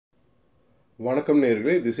வணக்கம்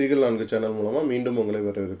நேயர்களே, திசைகள் 4 சேனல் மூலமாக மீண்டும் உங்களை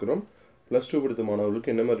வரவேற்கிறோம். +2 படித்த மாணவர்களுக்கு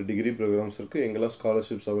என்ன மாதிரி டிகிரி ப்ரோக்ராம்ஸ் இருக்குது, எங்கெல்லாம்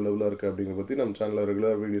ஸ்காலர்ஷிப்ஸ் அவைலபிளாக இருக்குது அப்படிங்கிற பற்றி நம்ம சேனலில்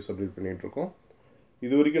ரெகுலர் வீடியோஸ் அப்டேட் பண்ணிகிட்ருக்கோம்.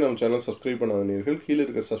 இது வரைக்கும் நம்ம சேனல் சப்ஸ்கிரைப் பண்ணாத நேயர்கள் கீழே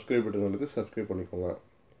இருக்க சப்ஸ்கிரைப் பட்டனுக்கு சப்ஸ்கிரைப் பண்ணிக்கோங்க.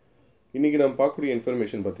 இன்றைக்கி நம்ம பார்க்கக்கூடிய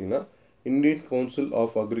இன்ஃபர்மேஷன் பார்த்திங்கன்னா, Indian council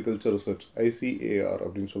of agriculture research ICAR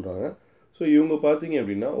அப்படின்னு சொல்கிறாங்க. ஸோ இவங்க பார்த்தீங்க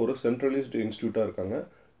அப்படின்னா ஒரு சென்ட்ரலைஸ்டு இன்ஸ்டியூட்டாக இருக்காங்க.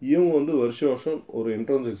 இவங்க வந்து வருஷம் ஒரு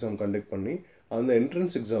என்ட்ரன்ஸ் எக்ஸாம் கண்டக்ட் பண்ணி அந்த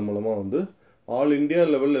என்ட்ரன்ஸ் எக்ஸாம் மூலமாக வந்து ஆல் இண்டியா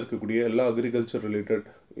லெவலில் இருக்கக்கூடிய எல்லா அக்ரிகல்ச்சர் ரிலேட்டட்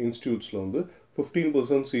இன்ஸ்டியூட்ஸில் வந்து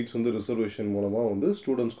 15% சீட்ஸ் வந்து ரிசர்வேஷன் மூலமாக வந்து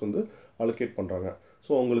ஸ்டூடெண்ட்ஸ்க்கு வந்து அலோகேட் பண்ணுறாங்க.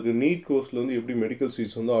 ஸோ அவங்களுக்கு நீட் கோர்ஸில் வந்து எப்படி மெடிக்கல்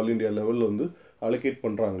சீட்ஸ் வந்து ஆல் இண்டியா லெவலில் வந்து அலோகேட்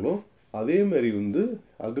பண்ணுறாங்களோ அதேமாதிரி வந்து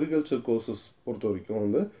அக்ரிகல்ச்சர் கோர்சஸ் பொறுத்த வரைக்கும்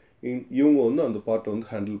வந்து இவங்க வந்து அந்த பார்ட்டை வந்து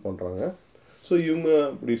ஹேண்டில் பண்ணுறாங்க. ஸோ இவங்க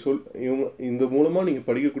இந்த மூலமாக நீங்கள்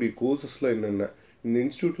படிக்கக்கூடிய கோர்சஸ்லாம் என்னென்ன, இந்த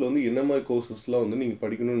இன்ஸ்டியூட்டில் வந்து என்ன மாதிரி கோர்சஸ்லாம் வந்து நீங்கள்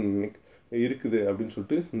படிக்கணும்னு இருக்குது அப்படின்னு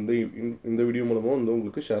சொல்லிட்டு இந்த வீடியோ மூலமாக வந்து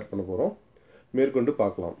உங்களுக்கு ஷேர் பண்ண போகிறோம். மேற்கொண்டு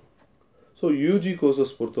பார்க்கலாம். ஸோ யூஜி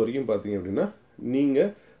கோர்சஸ் பொறுத்த வரைக்கும் பார்த்தீங்க அப்படின்னா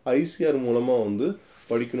நீங்கள் ICAR மூலமாக வந்து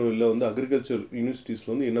படிக்கணும், இல்லை வந்து அக்ரிகல்ச்சர்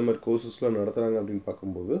யூனிவர்சிட்டிஸில் வந்து என்ன மாதிரி கோர்சஸ்லாம் நடத்துகிறாங்க அப்படின்னு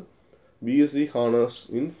பார்க்கும்போது B.Sc honours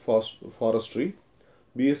in forestry,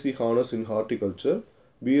 B.Sc honours in horticulture,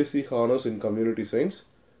 B.Sc honours in community science,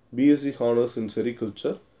 B.Sc honours in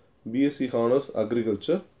sericulture, B.Sc honours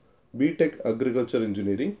agriculture, B.Tech agriculture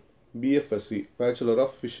engineering, BFSc Bachelor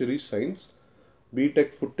of Fisheries Science, B.Tech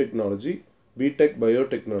Food Technology, B.Tech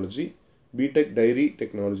Biotechnology, B.Tech Dairy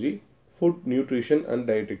Technology, Food Nutrition and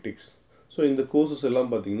Dietetics. So இந்த courses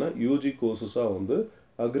எல்லாம் பார்த்தீங்கன்னா UG கோர்சஸாக வந்து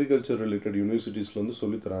agriculture related யூனிவர்சிட்டிஸில் வந்து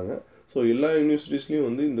சொல்லித்தராங்க. So எல்லா யூனிவர்சிட்டிஸ்லேயும்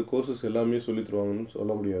வந்து இந்த courses எல்லாமே சொல்லித்தருவாங்கன்னு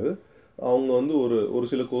சொல்ல முடியாது. அவங்க வந்து ஒரு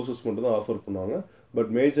சில கோர்சஸ் மட்டும் தான் ஆஃபர் பண்ணுவாங்க.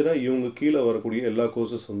 பட் மேஜராக இவங்க கீழே வரக்கூடிய எல்லா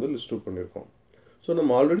கோர்சஸ் வந்து லிஸ்ட் அவுட் பண்ணியிருக்கோம். ஸோ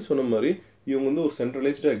நம்ம ஆல்ரெடி சொன்ன மாதிரி இவங்க வந்து ஒரு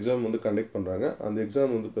சென்ட்ரலைஸ்டு எக்ஸாம் வந்து கண்டக்ட் பண்ணுறாங்க. அந்த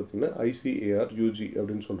எக்ஸாம் வந்து பார்த்திங்கன்னா ICAR UG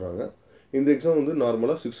அப்படின்னு சொல்கிறாங்க. இந்த எக்ஸாம் வந்து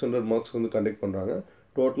நார்மலாக 600 மார்க்ஸ் வந்து கண்டக்ட் பண்ணுறாங்க.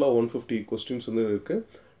 டோட்டலாக 150 கொஸ்டின்ஸ் வந்து இருக்குது.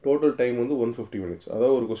 டோட்டல் டைம் வந்து 150 மினிட்ஸ்,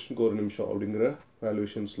 அதாவது ஒரு கொஸ்டினுக்கு 1 நிமிஷம் அப்படிங்கிற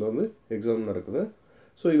வேல்யூஷன்ஸில் வந்து எக்ஸாம் நடக்குது.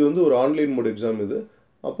 ஸோ இது வந்து ஒரு ஆன்லைன் மோட் எக்ஸாம் இது.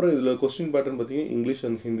 அப்புறம் இதில் கொஸ்டின் பேட்டர்ன் பார்த்திங்கன்னா இங்கிலீஷ்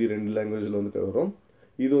அண்ட் ஹிந்தி 2 லாங்குவேஜில் வந்து வரும்.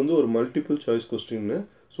 இது வந்து ஒரு மல்டிபிள் சாய்ஸ் கொஸ்டின்னு.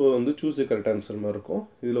 ஸோ வந்து சூஸ் தி கரெக்ட் ஆன்சர் மாதிரி இருக்கும்.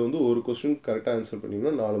 இதில் வந்து ஒரு கொஸ்டின் கரெக்டாக ஆன்சர்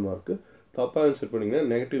பண்ணிங்கன்னா 4 மார்க்கு, தப்பாக ஆன்சர் பண்ணிங்கன்னா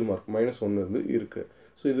நெகட்டிவ் மார்க் -1 இருந்து இருக்குது.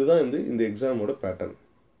 ஸோ இதுதான் வந்து இந்த எக்ஸாமோட பேட்டர்ன்.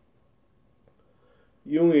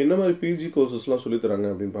 இவங்க என்ன மாதிரி பிஜி கோர்சஸ்லாம் சொல்லித்தராங்க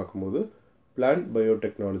அப்படின்னு பார்க்கும்போது plant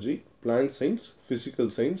biotechnology, plant science,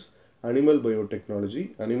 physical science, animal biotechnology,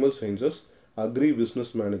 animal sciences, agri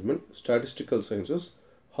business management, statistical sciences,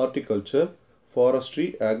 horticulture, forestry,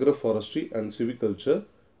 agroforestry and silviculture,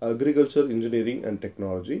 agriculture engineering and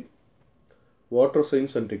technology, water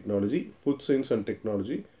science and technology, food science and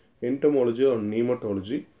technology, entomology and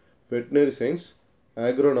nematology, veterinary science,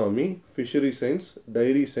 agronomy, fishery science,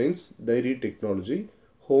 dairy technology,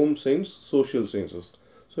 home science, social sciences.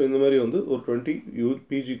 So இந்த மாதிரி வந்து ஒரு 20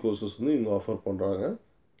 PG courses வந்து இவங்க offer பண்ணுறாங்க.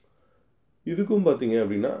 இதுக்கும் பார்த்தீங்க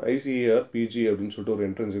அப்படின்னா ICAR PG அப்படின்னு சொல்லிட்டு ஒரு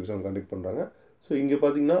என்ட்ரன்ஸ் எக்ஸாம் கண்டக்ட் பண்ணுறாங்க. ஸோ இங்கே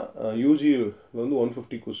பார்த்தீங்கன்னா யூஜியில் வந்து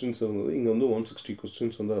 150 கொஸ்டின்ஸ் இருந்தது, இங்கே வந்து 160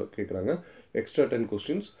 கொஸ்டின்ஸ் வந்து கேட்குறாங்க, எக்ஸ்ட்ரா 10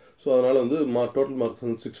 கொஸ்டின்ஸ். ஸோ அதனால் வந்து டோட்டல் மார்க்ஸ்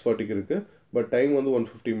வந்து 640 இருக்குது. பட் டைம் வந்து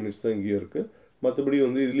 150 மினிட்ஸ் தான் இங்கேயும் இருக்குது. மற்றபடி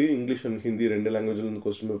வந்து இதுலேயும் இங்கிலீஷ் அண்ட் ஹிந்தி 2 லாங்குவேஜில் வந்து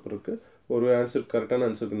கொஸ்டின் பேப்பர் இருக்குது. ஒரு ஆன்சர் கரெக்டான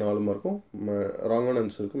ஆன்சருக்கு 4 மார்க்கும், ராங்கான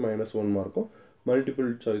ஆன்சருக்கு -1 மார்க்கும்,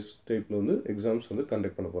 மல்டிபிள் சாய்ஸ் டைப்பில் வந்து எக்ஸாம்ஸ் வந்து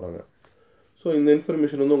கண்டக்ட் பண்ண போகிறாங்க. ஸோ இந்த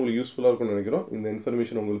இன்ஃபர்மேஷன் வந்து உங்களுக்கு யூஸ்ஃபுல்லாக இருக்கும்னு நினைக்கிறோம். இந்த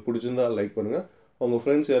இன்ஃபர்மேஷன் உங்களுக்கு பிடிச்சிருந்தால் லைக் பண்ணுங்கள். உங்கள்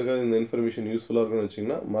ஃப்ரெண்ட்ஸ் யாருக்காவது இந்த இன்ஃபர்மேஷன் யூஸ்ஃபுல்லாக இருக்குன்னு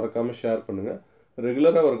வச்சிங்கன்னா மறக்காமல் ஷேர் பண்ணுங்கள்.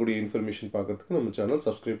 ரெகுலராக வரக்கூடிய இன்ஃபர்மேஷன் பார்க்குறதுக்கு நம்ம சேனல்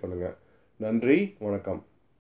சப்ஸ்கிரைப் பண்ணுங்கள். நன்றி, வணக்கம்.